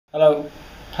Hello,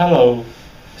 Hello,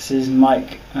 this is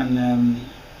Mike and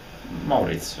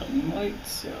Maurizio.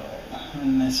 Maurizio,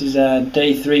 and this is a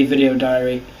day 3 video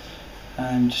diary.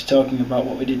 I'm just talking about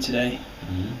what we did today.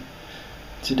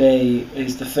 Today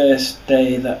is the first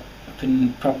day that I've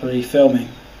been properly filming,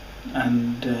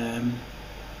 and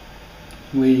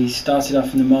we started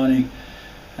off in the morning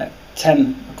at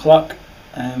 10 o'clock,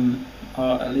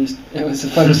 or at least it was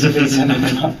supposed to be 10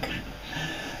 o'clock.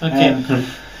 Okay.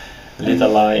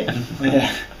 Little lie. Yeah.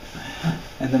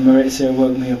 And then Maurizio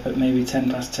woke me up at maybe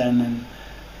 10 past 10, and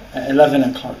at 11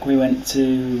 o'clock we went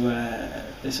to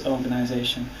this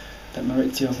organisation that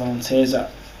Maurizio volunteers at,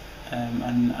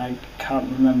 and I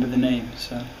can't remember the name,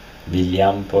 so...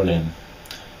 Vigliampole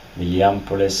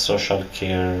Social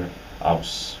Care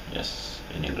House, yes,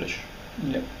 in English.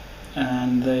 Yep.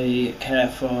 And they care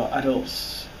for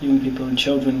adults, young people and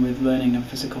children with learning and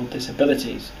physical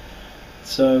disabilities.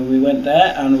 So we went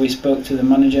there and we spoke to the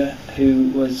manager, who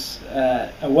was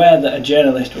aware that a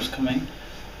journalist was coming,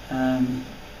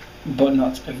 but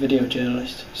not a video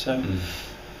journalist, so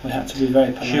we had to be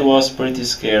very polite. She was pretty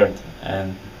scared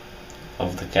and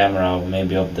of the camera, or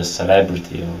maybe of the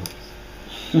celebrity, or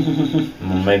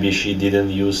maybe she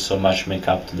didn't use so much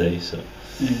makeup today, so...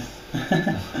 Yeah.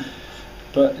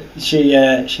 But she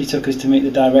took us to meet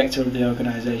the director of the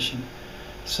organisation,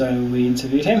 so we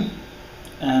interviewed him.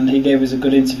 And he gave us a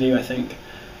good interview, I think.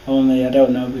 Only I don't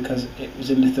know, because it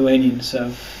was in Lithuanian.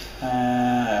 So,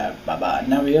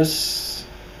 Narius,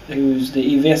 who's the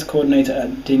EVS coordinator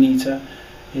at Deineta,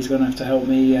 he's going to have to help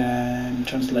me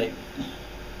translate.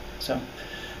 So,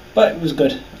 but it was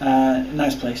good.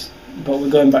 Nice place. But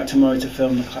we're going back tomorrow to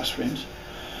film the classrooms.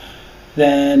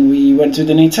 Then we went to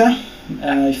Deineta.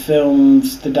 I filmed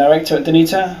the director at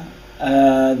Deineta,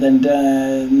 then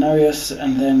Narius,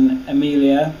 and then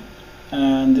Emilia.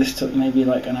 And this took maybe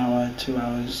like an hour, 2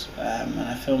 hours, and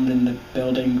I filmed in the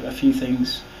building a few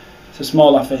things. It's a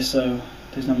small office, so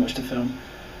there's not much to film.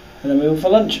 And then we went for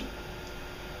lunch.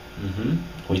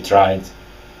 We tried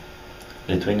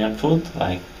Lithuanian food,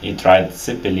 like he tried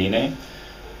ceppeline.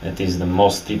 That is the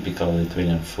most typical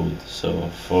Lithuanian food. So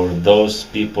for those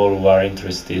people who are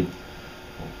interested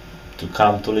to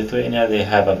come to Lithuania, they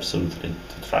have absolutely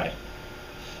to try.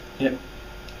 Yep.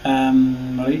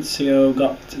 Maurizio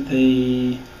got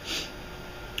the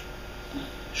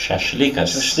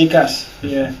shashlikas,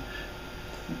 yeah,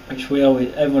 which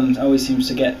everyone always seems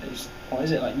to get. What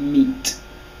is it, like meat?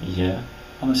 Yeah.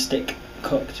 On a stick,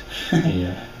 cooked.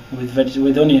 Yeah. with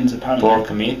onions apparently.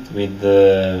 Pork meat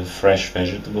with fresh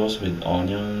vegetables, with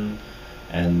onion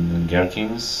and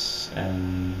gherkins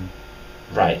and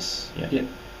rice. Yeah. Yep.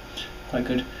 Quite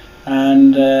good.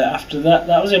 And after that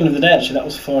was the end of the day actually. That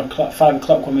was 5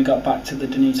 o'clock when we got back to the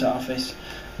Deineta office.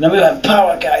 And then we went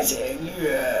power guiding.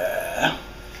 Yeah.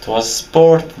 It was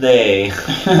sport day.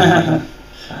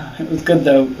 It was good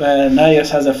though.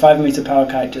 Narius has a 5-meter power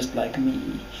kite just like me,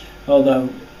 although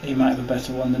he might have a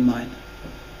better one than mine.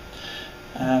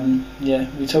 Yeah,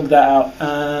 we took that out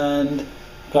and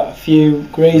got a few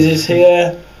grazes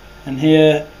here and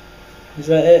here. Is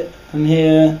that it? And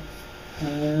here.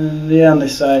 And yeah, on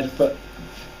this side, but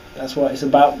that's what it's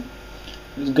about.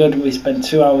 It was good. We spent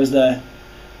 2 hours there,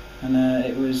 and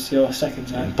it was your second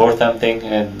time. Important thing,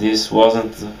 this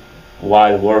wasn't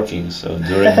while working, so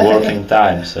during working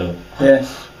time. So yeah,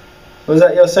 was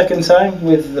that your second time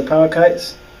with the power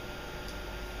kites?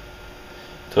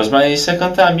 It was my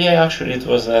second time. Yeah, actually, it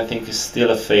was. I think still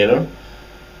a failure.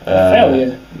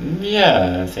 Failure?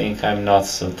 Yeah, I think I'm not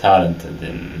so talented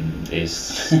in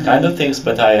these kind of things,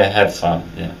 but I had fun.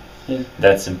 Yeah, yeah.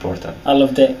 That's important. I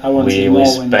loved it. I wanted more. We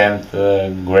spent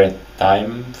a great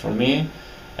time for me,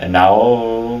 and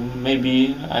now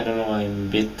maybe I don't know. I'm a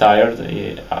bit tired,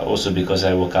 also because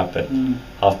I woke up at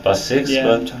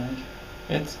 6:30.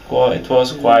 Yeah, but it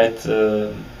was quite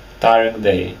a tiring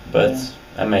day, but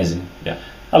amazing. Yeah,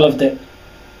 I loved it,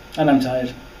 and I'm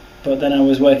tired. But then I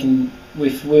was working. We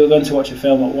were going to watch a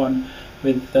film at 1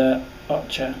 with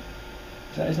Ocha.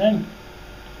 Is that his name?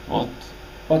 What?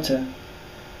 Ocha.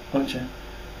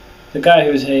 The guy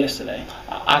who was here yesterday.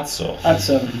 Atso.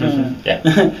 Yeah.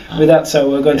 With Atso,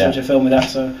 we were going to watch a film with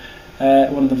Atso,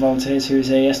 one of the volunteers who was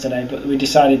here yesterday, but we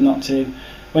decided not to.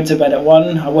 Went to bed at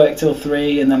 1, I worked till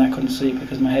 3, and then I couldn't sleep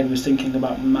because my head was thinking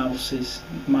about mice,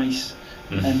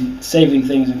 and saving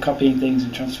things and copying things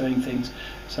and transferring things.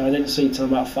 So I didn't sleep till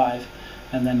about 5.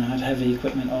 And then I had heavy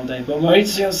equipment all day. But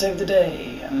Maurizio saved the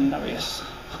day, and Narius,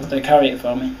 they carry it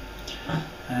for me.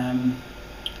 And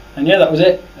yeah, that was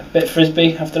it. A bit of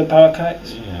frisbee after the power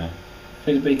kites. Yeah.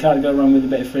 Frisbee, can't go wrong with a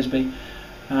bit of frisbee.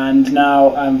 And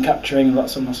now I'm capturing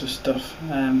lots of stuff.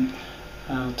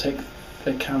 I'll take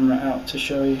the camera out to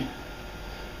show you.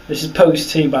 This is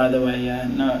post tea, by the way.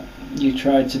 No, you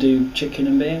tried to do chicken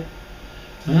and beer,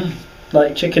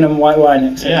 like chicken and white wine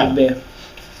except with beer.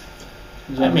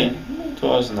 I mean, it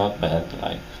was not bad.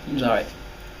 Like, it was alright.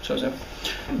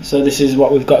 So this is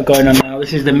what we've got going on now.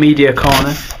 This is the media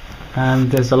corner, and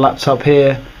there's the laptop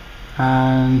here,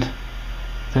 and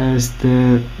there's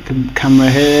the camera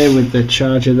here with the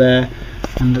charger there,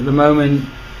 and at the moment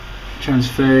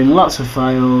transferring lots of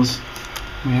files.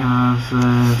 We have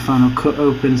Final Cut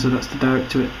open, so that's the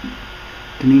director at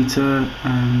Deineta,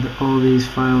 and all these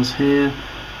files here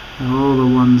are all the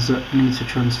ones that need to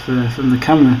transfer from the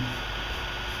camera.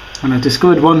 And I've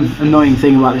discovered one annoying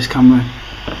thing about this camera,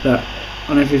 that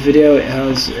on every video it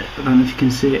has, I don't know if you can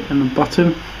see it on the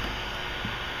bottom,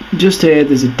 just here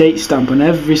there's a date stamp on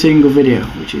every single video,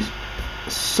 which is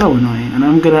so annoying, and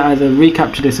I'm going to either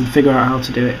recapture this and figure out how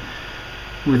to do it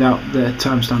without the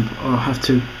timestamp, or have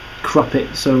to crop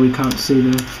it so we can't see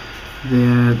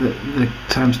the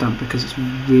timestamp, because it's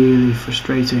really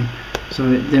frustrating.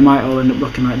 So they might all end up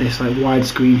looking like this, like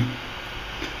widescreen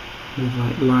with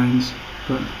like lines,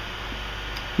 but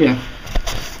yeah,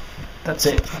 that's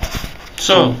it.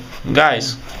 So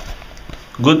guys,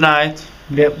 good night.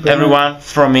 Yep, good everyone night.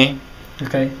 From me.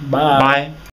 Okay, bye. Bye.